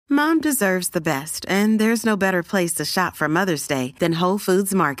Mom deserves the best, and there's no better place to shop for Mother's Day than Whole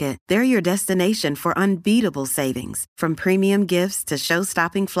Foods Market. They're your destination for unbeatable savings, from premium gifts to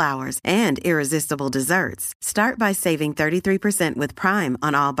show-stopping flowers and irresistible desserts. Start by saving 33% with Prime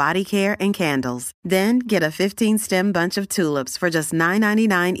on all body care and candles. Then get a 15-stem bunch of tulips for just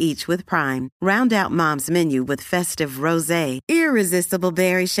 $9.99 each with Prime. Round out Mom's menu with festive rosé, irresistible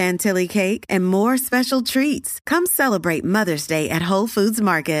berry chantilly cake, and more special treats. Come celebrate Mother's Day at Whole Foods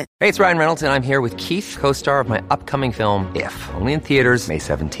Market. Hey, it's Ryan Reynolds, and I'm here with Keith, co-star of my upcoming film, If, only in theaters May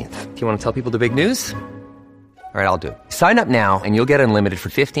 17th. Do you want to tell people the big news? All right, I'll do it. Sign up now and you'll get unlimited for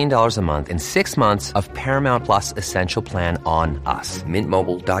 $15 a month and 6 months of Paramount Plus Essential Plan on us.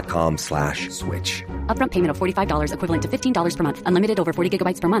 MintMobile.com/switch. Upfront payment of $45 equivalent to $15 per month. Unlimited over 40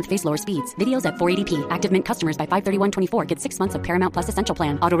 gigabytes per month. Face lower speeds. Videos at 480p. Active Mint customers by 531.24 get 6 months of Paramount Plus Essential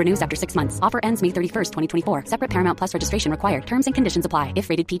Plan. Auto renews after 6 months. Offer ends May 31st, 2024. Separate Paramount Plus registration required. Terms and conditions apply if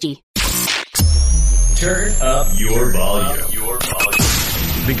rated PG. Turn up your volume.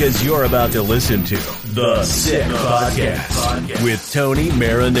 Because you're about to listen to The Sick Podcast with Tony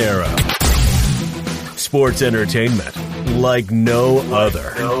Marinaro. Sports entertainment like no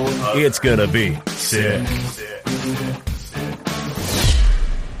other. It's gonna be sick.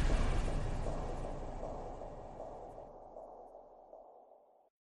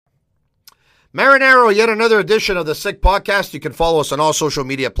 Marinaro, yet another edition of the Sick Podcast. You can follow us on all social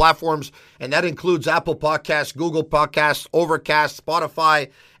media platforms, and that includes Apple Podcasts, Google Podcasts, Overcast, Spotify,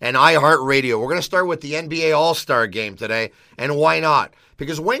 and iHeartRadio. We're going to start with the NBA All-Star Game today, and why not?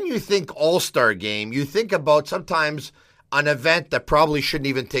 Because when you think All-Star Game, you think about sometimes an event that probably shouldn't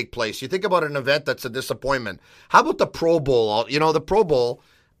even take place. You think about an event that's a disappointment. How about the Pro Bowl? You know, the Pro Bowl,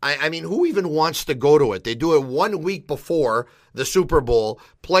 I mean, who even wants to go to it? They do it 1 week before the Super Bowl.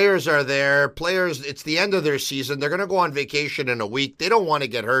 Players are there. It's the end of their season. They're going to go on vacation in a week. They don't want to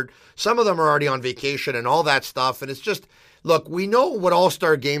get hurt. Some of them are already on vacation and all that stuff. And it's just, look, we know what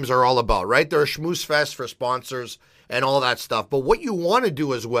All-Star games are all about, right? They're a schmooze fest for sponsors and all that stuff. But what you want to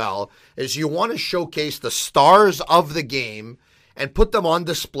do as well is you want to showcase the stars of the game and put them on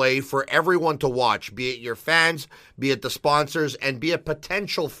display for everyone to watch, be it your fans, be it the sponsors, and be it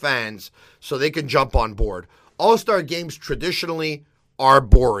potential fans so they can jump on board. All-Star games traditionally are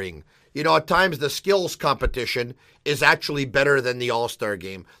boring. You know, at times the skills competition is actually better than the All-Star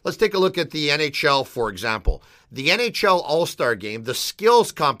game. Let's take a look at the NHL, for example. The NHL All-Star game, the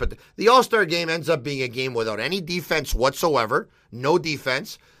skills competition, the All-Star game ends up being a game without any defense whatsoever, no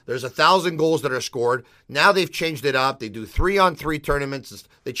defense. There's 1,000 goals that are scored. Now they've changed it up. They do 3-on-3 tournaments.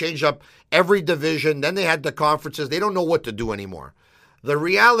 They change up every division. Then they had the conferences. They don't know what to do anymore. The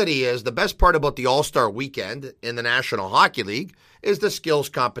reality is the best part about the All-Star weekend in the National Hockey League is the skills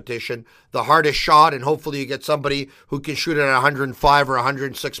competition, the hardest shot, and hopefully you get somebody who can shoot it at 105 or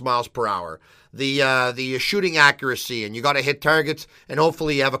 106 miles per hour. The shooting accuracy, and you got to hit targets, and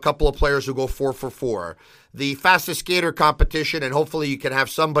hopefully you have a couple of players who go 4 for 4. The fastest skater competition, and hopefully you can have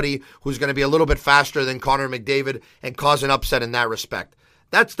somebody who's going to be a little bit faster than Connor McDavid and cause an upset in that respect.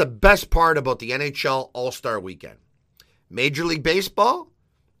 That's the best part about the NHL All-Star Weekend. Major League Baseball,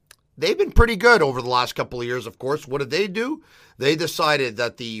 they've been pretty good over the last couple of years, of course. What did they do? They decided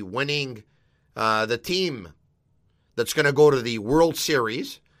that the team that's going to go to the World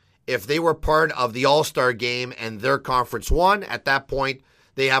Series, if they were part of the All-Star game and their conference won, at that point,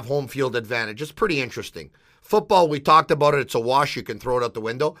 they have home field advantage. It's pretty interesting. Football, we talked about it. It's a wash. You can throw it out the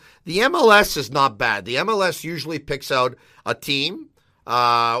window. The MLS is not bad. The MLS usually picks out a team,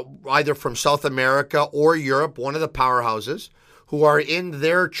 either from South America or Europe, one of the powerhouses, who are in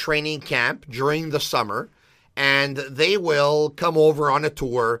their training camp during the summer, and they will come over on a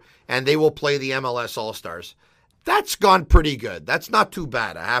tour, and they will play the MLS All-Stars. That's gone pretty good. That's not too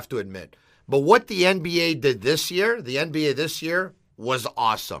bad, I have to admit. But what the NBA did this year, was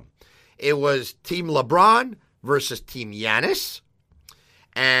awesome. It was Team LeBron versus Team Giannis,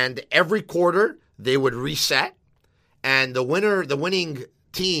 and every quarter they would reset, and the winning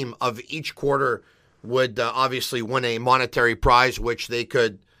team of each quarter would obviously win a monetary prize, which they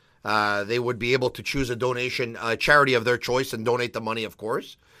would be able to choose a charity of their choice and donate the money, of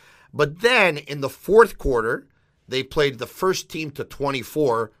course. But then in the fourth quarter, they played the first team to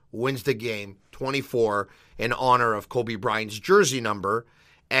 24 wins the game, 24, in honor of Kobe Bryant's jersey number.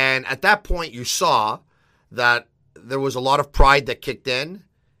 And at that point, you saw that there was a lot of pride that kicked in.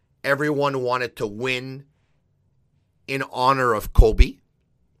 Everyone wanted to win in honor of Kobe.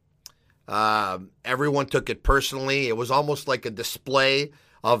 Everyone took it personally. It was almost like a display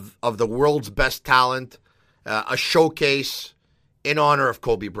of the world's best talent, a showcase in honor of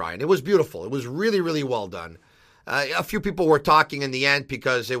Kobe Bryant. It was beautiful. It was really, really well done. A few people were talking in the end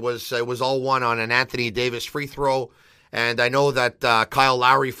because it was all won on an Anthony Davis free throw. And I know that Kyle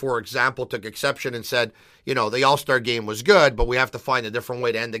Lowry, for example, took exception and said, the All-Star game was good, but we have to find a different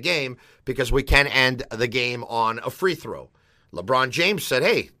way to end the game because we can't end the game on a free throw. LeBron James said,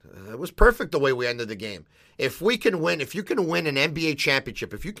 hey, it was perfect the way we ended the game. If you can win an NBA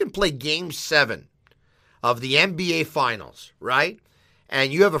championship, if you can play Game 7 of the NBA Finals, right,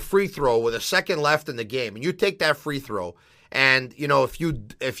 and you have a free throw with a second left in the game, and you take that free throw, and,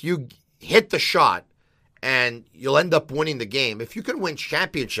 if you hit the shot, and you'll end up winning the game. If you can win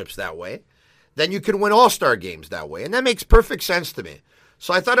championships that way, then you can win all-star games that way. And that makes perfect sense to me.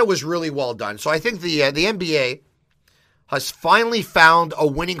 So I thought it was really well done. So I think the NBA has finally found a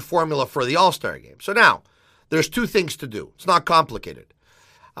winning formula for the all-star game. So now, there's two things to do. It's not complicated.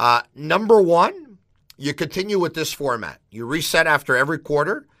 Number one, you continue with this format. You reset after every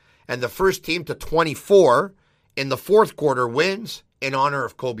quarter, and the first team to 24 in the fourth quarter wins in honor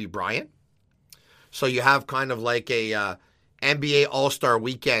of Kobe Bryant. So you have kind of like a NBA All-Star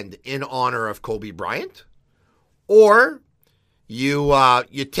Weekend in honor of Kobe Bryant. Or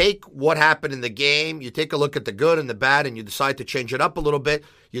you take what happened in the game, you take a look at the good and the bad, and you decide to change it up a little bit.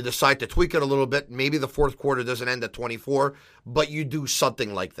 You decide to tweak it a little bit. Maybe the fourth quarter doesn't end at 24, but you do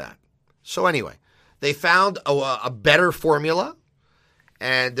something like that. So anyway, they found a better formula,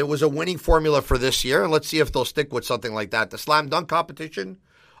 and there was a winning formula for this year. And let's see if they'll stick with something like that. The slam dunk competition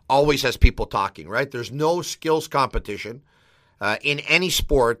always has people talking, right? There's no skills competition in any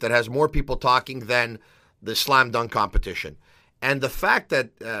sport that has more people talking than the slam dunk competition. And the fact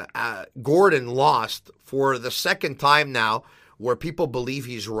that Gordon lost for the second time now, where people believe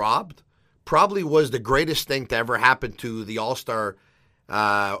he's robbed, probably was the greatest thing to ever happen to the All-Star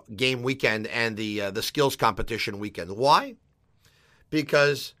game weekend and the skills competition weekend. Why?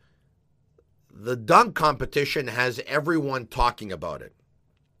 Because the dunk competition has everyone talking about it.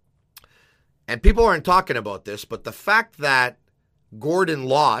 And people aren't talking about this, but the fact that Gordon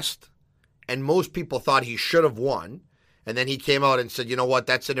lost and most people thought he should have won, and then he came out and said, you know what,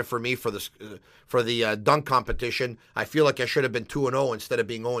 that's in it for me for the dunk competition. I feel like I should have been 2-0 instead of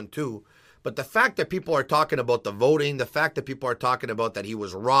being 0-2. But the fact that people are talking about the voting, the fact that people are talking about that he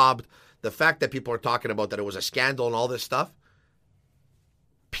was robbed, the fact that people are talking about that it was a scandal and all this stuff,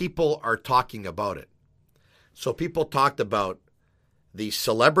 people are talking about it. So people talked about the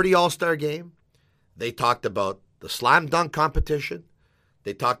Celebrity All-Star Game. They talked about the slam dunk competition.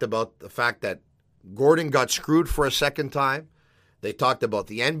 They talked about the fact that Gordon got screwed for a second time. They talked about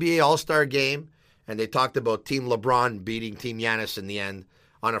the NBA All-Star Game. And they talked about Team LeBron beating Team Giannis in the end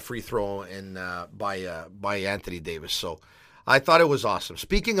on a free throw by Anthony Davis. So I thought it was awesome.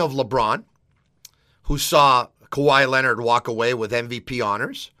 Speaking of LeBron, who saw Kawhi Leonard walk away with MVP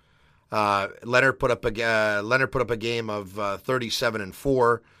honors, Leonard put up a game of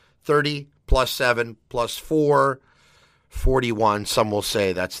 37-4, 30 plus 7 plus 4, 41. Some will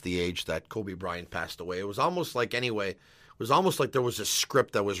say that's the age that Kobe Bryant passed away. It was almost like there was a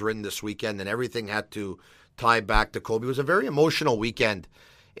script that was written this weekend and everything had to tie back to Kobe. It was a very emotional weekend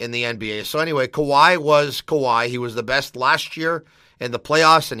in the NBA. So anyway, Kawhi was Kawhi. He was the best last year in the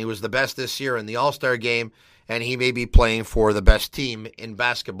playoffs, and he was the best this year in the All-Star game, and he may be playing for the best team in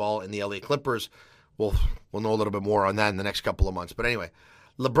basketball in the LA Clippers. We'll know a little bit more on that in the next couple of months. But anyway,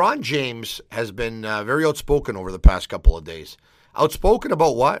 LeBron James has been very outspoken over the past couple of days. Outspoken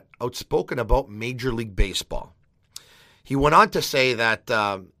about what? Outspoken about Major League Baseball. He went on to say that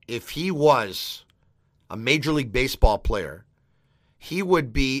if he was a Major League Baseball player, he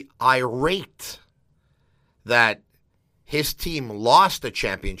would be irate that his team lost the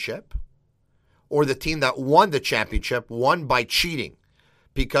championship or the team that won the championship won by cheating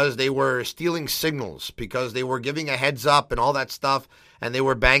because they were stealing signals, because they were giving a heads up and all that stuff, and they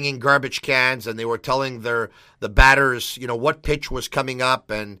were banging garbage cans and they were telling the batters, what pitch was coming up,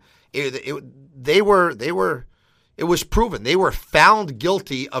 and it was proven. They were found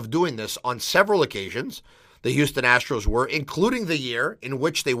guilty of doing this on several occasions. The Houston Astros were, including the year in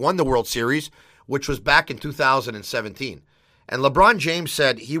which they won the World Series, which was back in 2017. And LeBron James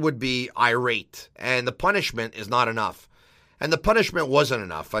said he would be irate, and the punishment is not enough. And the punishment wasn't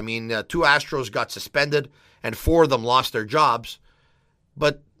enough. I mean, 2 Astros got suspended, and 4 of them lost their jobs,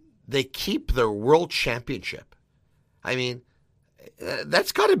 but they keep their World Championship. I mean,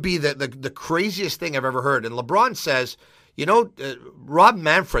 that's got to be the craziest thing I've ever heard. And LeBron says, Rob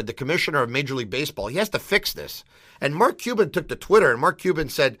Manfred, the commissioner of Major League Baseball, he has to fix this. And Mark Cuban took to Twitter, and Mark Cuban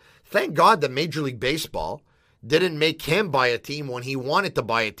said, thank God that Major League Baseball didn't make him buy a team when he wanted to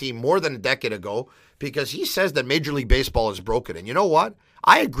buy a team more than a decade ago, because he says that Major League Baseball is broken. And you know what?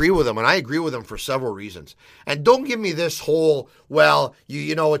 I agree with him, and I agree with him for several reasons. And don't give me this whole, well,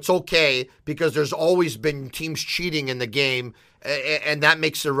 you know, it's okay because there's always been teams cheating in the game, and that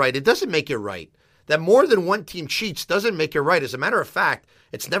makes it right. It doesn't make it right. That more than one team cheats doesn't make it right. As a matter of fact,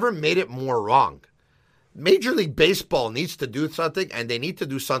 it's never made it more wrong. Major League Baseball needs to do something, and they need to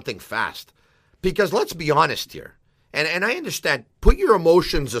do something fast. Because let's be honest here, and I understand, put your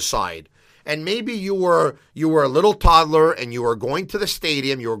emotions aside. And maybe you were a little toddler and you were going to the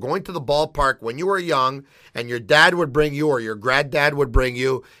stadium, you were going to the ballpark when you were young, and your dad would bring you or your granddad would bring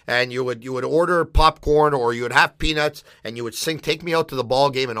you, and you would order popcorn or you would have peanuts and you would sing "Take Me Out to the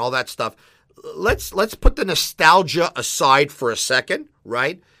Ball Game" and all that stuff. Let's put the nostalgia aside for a second,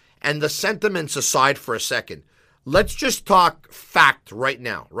 right? And the sentiments aside for a second. Let's just talk fact right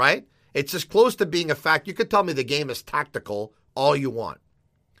now, right? It's as close to being a fact. You could tell me the game is tactical all you want.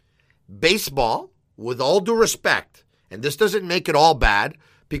 Baseball, with all due respect, and this doesn't make it all bad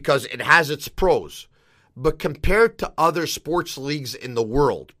because it has its pros, but compared to other sports leagues in the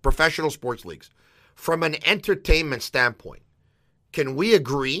world, professional sports leagues, from an entertainment standpoint, can we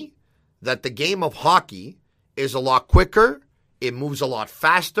agree that the game of hockey is a lot quicker, it moves a lot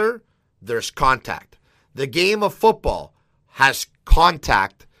faster, there's contact? The game of football has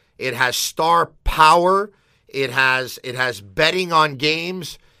contact, it has star power, it has betting on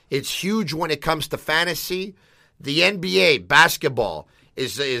games. It's huge when it comes to fantasy. The NBA basketball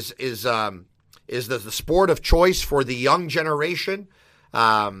is the sport of choice for the young generation.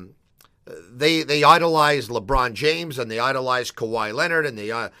 They idolize LeBron James and they idolize Kawhi Leonard and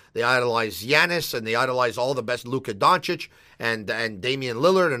they idolize Giannis and they idolize all the best, Luka Doncic and Damian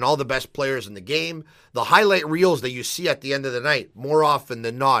Lillard and all the best players in the game. The highlight reels that you see at the end of the night, more often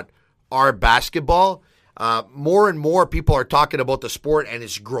than not, are basketball. More and more people are talking about the sport, and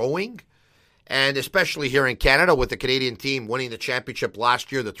it's growing. And especially here in Canada with the Canadian team winning the championship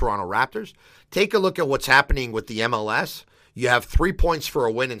last year, the Toronto Raptors. Take a look at what's happening with the MLS. You have 3 points for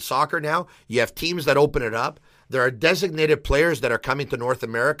a win in soccer now. You have teams that open it up. There are designated players that are coming to North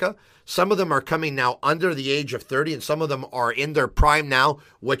America. Some of them are coming now under the age of 30, and some of them are in their prime now,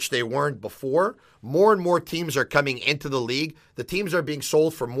 which they weren't before. More and more teams are coming into the league. The teams are being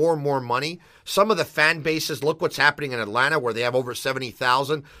sold for more and more money. Some of the fan bases, look what's happening in Atlanta where they have over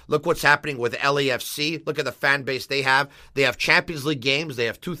 70,000. Look what's happening with LAFC. Look at the fan base they have. They have Champions League games. They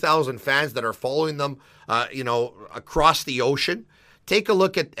have 2,000 fans that are following them, across the ocean. Take a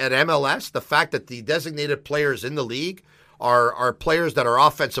look at MLS, the fact that the designated players in the league are players that are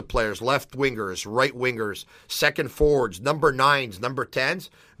offensive players, left wingers, right wingers, second forwards, number 9s, number 10s,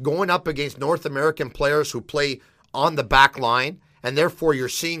 going up against North American players who play on the back line, and therefore you're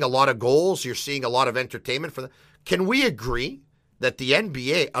seeing a lot of goals, you're seeing a lot of entertainment for them. Can we agree that the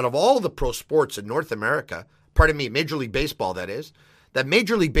NBA, out of all the pro sports in North America, Major League Baseball that is, that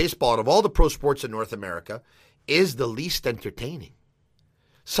Major League Baseball, out of all the pro sports in North America, is the least entertaining?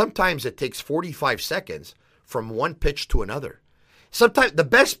 Sometimes it takes 45 seconds from one pitch to another. Sometimes the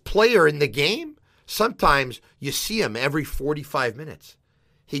best player in the game, sometimes you see him every 45 minutes.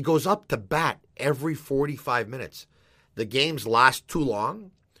 He goes up to bat every 45 minutes. The games last too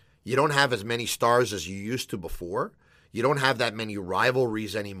long. You don't have as many stars as you used to before. You don't have that many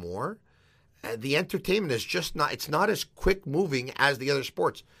rivalries anymore. The entertainment is just not, it's not as quick moving as the other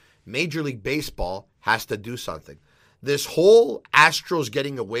sports. Major League Baseball has to do something. This whole Astros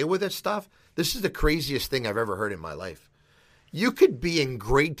getting away with it stuff, this is the craziest thing I've ever heard in my life. You could be in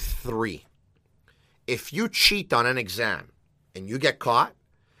grade 3. If you cheat on an exam and you get caught,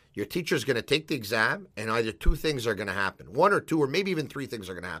 your teacher's going to take the exam and either two things are going to happen. One or two or maybe even three things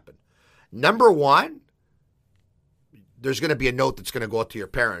are going to happen. Number one, there's going to be a note that's going to go out to your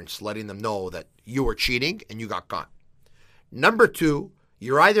parents letting them know that you were cheating and you got caught. Number two,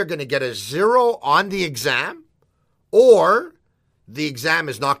 you're either going to get a 0 on the exam or the exam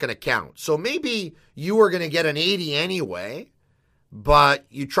is not going to count. So maybe you were going to get an 80 anyway, but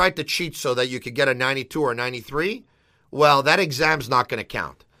you tried to cheat so that you could get a 92 or a 93. Well, that exam's not going to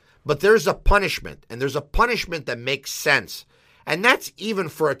count. But there's a punishment, and there's a punishment that makes sense. And that's even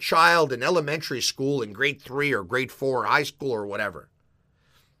for a child in elementary school in grade 3 or grade 4 or high school or whatever.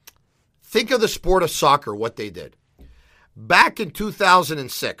 Think of the sport of soccer, what they did. Back in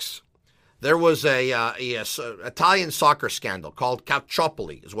 2006, there was a Italian soccer scandal called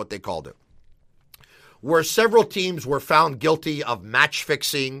Calciopoli, is what they called it, where several teams were found guilty of match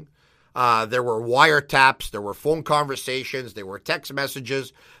fixing. There were wiretaps, there were phone conversations, there were text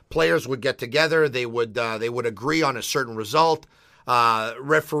messages. Players would get together, they would agree on a certain result.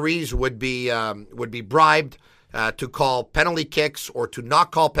 Referees would be bribed to call penalty kicks or to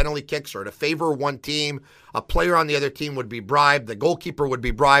not call penalty kicks or to favor one team. A player on the other team would be bribed. The goalkeeper would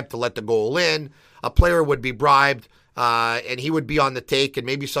be bribed to let the goal in. A player would be bribed, and he would be on the take, and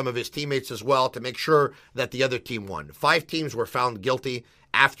maybe some of his teammates as well, to make sure that the other team won. 5 teams were found guilty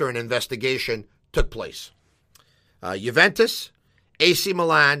after an investigation took place. Juventus, AC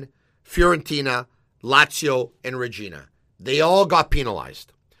Milan, Fiorentina, Lazio, and Regina. They all got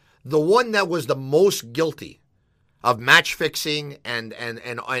penalized. The one that was the most guilty of match fixing and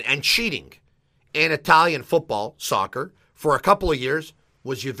cheating in Italian football, soccer, for a couple of years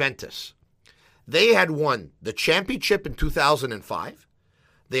was Juventus. They had won the championship in 2005.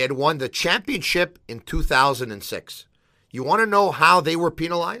 They had won the championship in 2006. You want to know how they were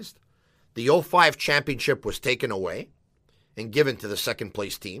penalized? The 05 championship was taken away and given to the second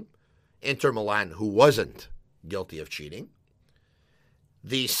place team, Inter Milan, who wasn't guilty of cheating.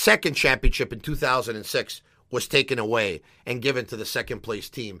 The second championship in 2006 was taken away and given to the second place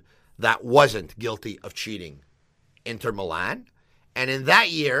team that wasn't guilty of cheating, Inter Milan. And in that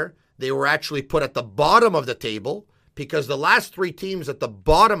year, they were actually put at the bottom of the table because the last 3 teams at the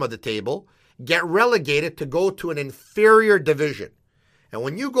bottom of the table get relegated to go to an inferior division. And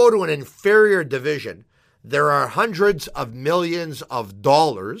when you go to an inferior division, there are hundreds of millions of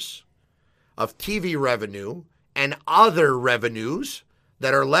dollars of TV revenue and other revenues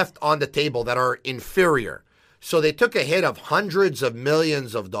that are left on the table that are inferior. So they took a hit of hundreds of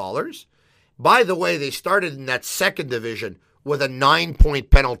millions of dollars. By the way, they started in that second division with a 9-point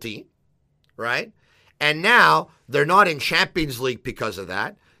penalty, right? And now they're not in Champions League because of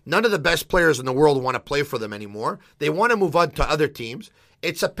that. None of the best players in the world want to play for them anymore. They want to move on to other teams.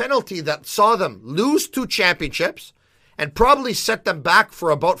 It's a penalty that saw them lose 2 championships and probably set them back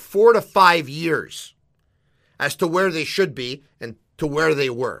for about 4 to 5 years as to where they should be and to where they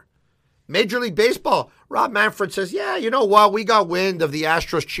were. Major League Baseball, Rob Manfred says, yeah, you know what? We got wind of the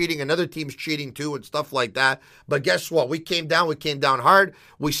Astros cheating and other teams cheating too and stuff like that. But guess what? We came down hard.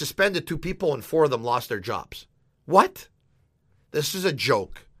 We suspended 2 people and 4 of them lost their jobs. What? This is a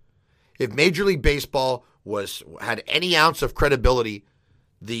joke. If Major League Baseball had any ounce of credibility,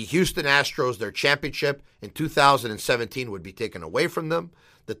 the Houston Astros, their championship in 2017 would be taken away from them.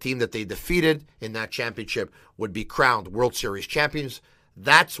 The team that they defeated in that championship would be crowned World Series champions.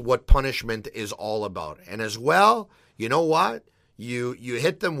 That's what punishment is all about. And as well, you know what? You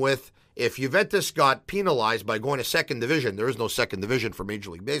hit them with, if Juventus got penalized by going to second division, there is no second division for Major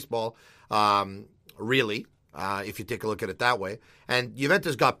League Baseball, really. If you take a look at it that way. And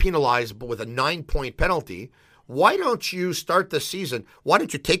Juventus got penalized with a 9-point penalty. Why don't you start the season? Why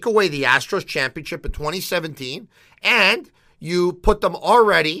don't you take away the Astros championship in 2017 and you put them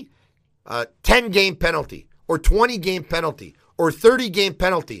already 10-game penalty or 20-game penalty or 30-game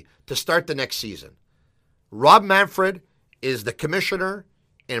penalty to start the next season? Rob Manfred is the commissioner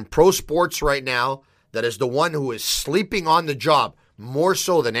in pro sports right now that is the one who is sleeping on the job more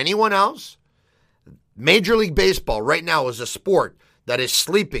so than anyone else. Major League Baseball right now is a sport that is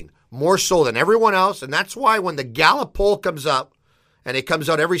sleeping more so than everyone else. And that's why when the Gallup poll comes up, and it comes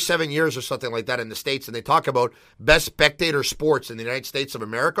out every 7 years or something like that in the States, and they talk about best spectator sports in the United States of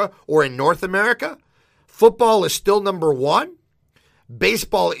America or in North America, football is still number 1.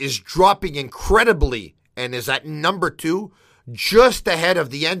 Baseball is dropping incredibly and is at number 2, just ahead of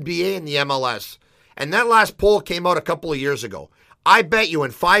the NBA and the MLS. And that last poll came out a couple of years ago. I bet you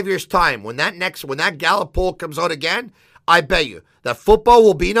in 5 years' time, when that Gallup poll comes out again, I bet you that football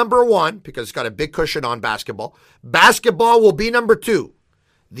will be number 1 because it's got a big cushion on basketball. Basketball will be number 2.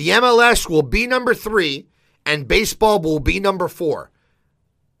 The MLS will be number 3, and baseball will be number 4.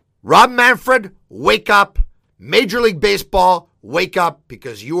 Rob Manfred, wake up. Major League Baseball, wake up,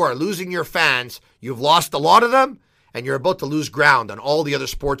 because you are losing your fans. You've lost a lot of them, and you're about to lose ground on all the other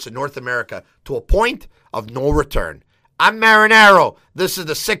sports in North America to a point of no return. I'm Marinaro. This is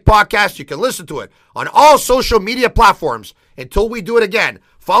the Sick Podcast. You can listen to it on all social media platforms. Until we do it again,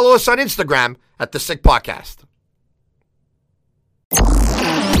 follow us on Instagram at the Sick Podcast.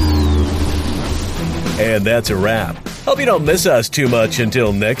 And that's a wrap. Hope you don't miss us too much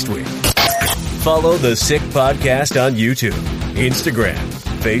until next week. Follow the Sick Podcast on YouTube, Instagram,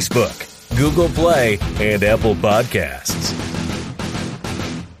 Facebook, Google Play, and Apple Podcasts.